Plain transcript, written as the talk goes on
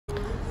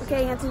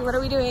Okay, Nancy, what are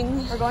we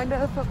doing? We're going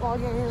to a football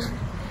game.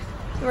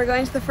 We're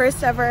going to the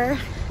first ever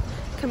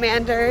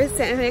Commanders,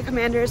 San Antonio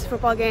Commanders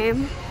football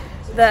game.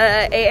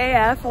 The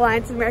AAF,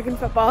 Alliance of American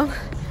Football,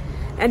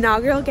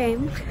 inaugural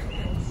game.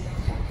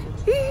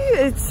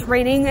 It's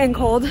raining and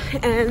cold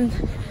and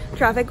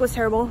traffic was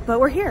terrible, but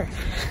we're here.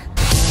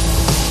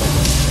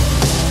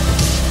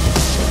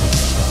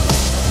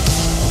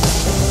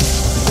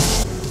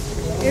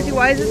 Nancy,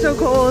 why is it so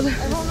cold?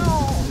 I don't know.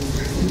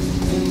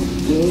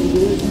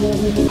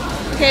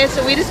 Okay,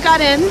 so we just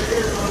got in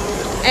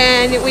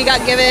and we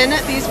got given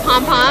these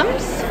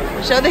pom-poms.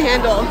 Show the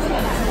handle.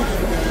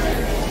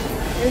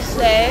 They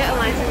say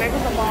Alliance of American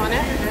Football on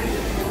it.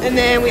 And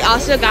then we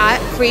also got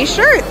free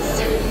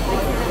shirts.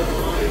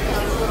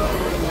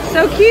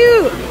 So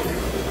cute.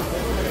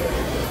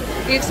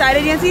 Are you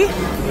excited, Nancy?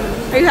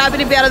 Are you happy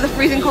to be out of the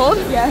freezing cold?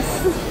 Yes.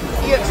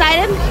 You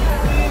excited?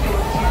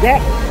 Yeah.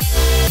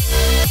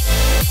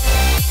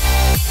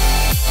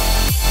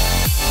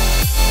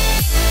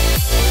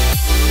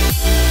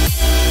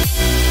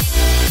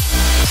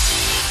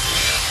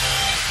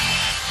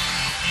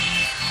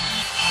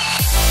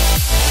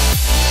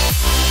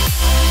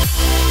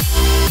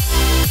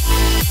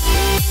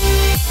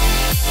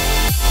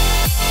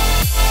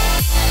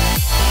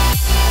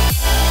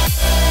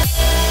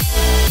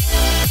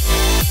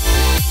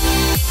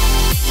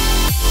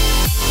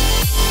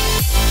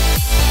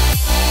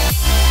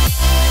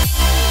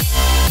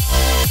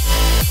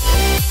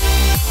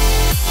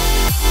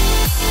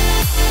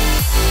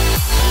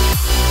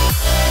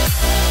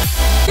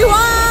 You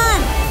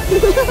won!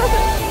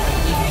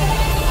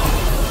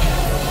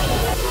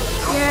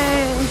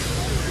 Yay!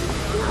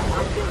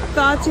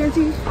 Thoughts,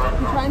 Nancy?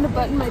 I'm trying to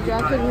button my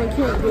jacket and I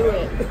can't do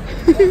it.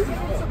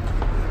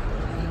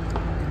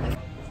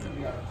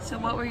 So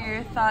what were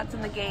your thoughts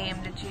on the game?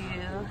 Did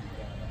you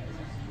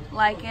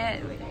like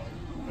it?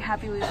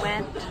 Happy we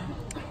went?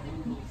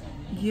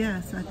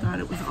 Yes, I thought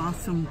it was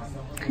awesome.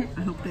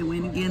 I hope they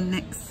win again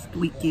next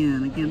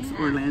weekend against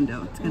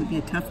Orlando. It's going to be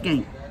a tough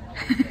game.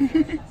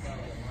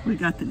 We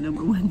got the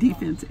 #1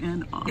 defense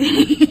and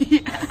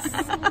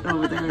offense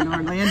over there in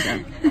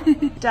Orlando.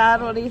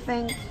 Dad, what do you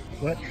think?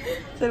 What?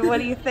 So what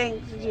do you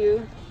think? Did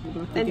you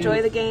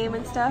enjoy the game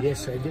and stuff?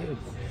 Yes, I did.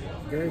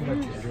 Very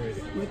much enjoyed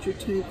it. What's your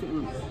take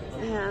on it?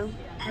 Yeah.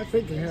 I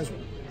think it has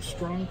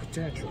strong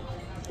potential.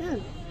 Yeah.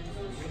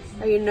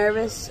 Are you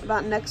nervous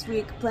about next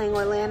week playing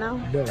Orlando?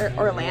 No, Or not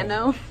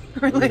Orlando?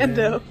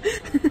 Orlando.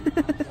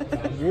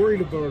 I'm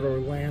worried about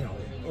Orlando.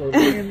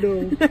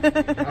 Orlando,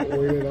 not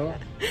worried at all.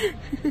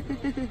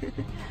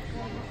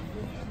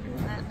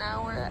 And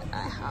now we're at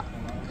IHOP.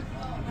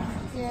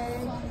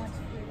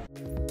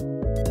 Yay.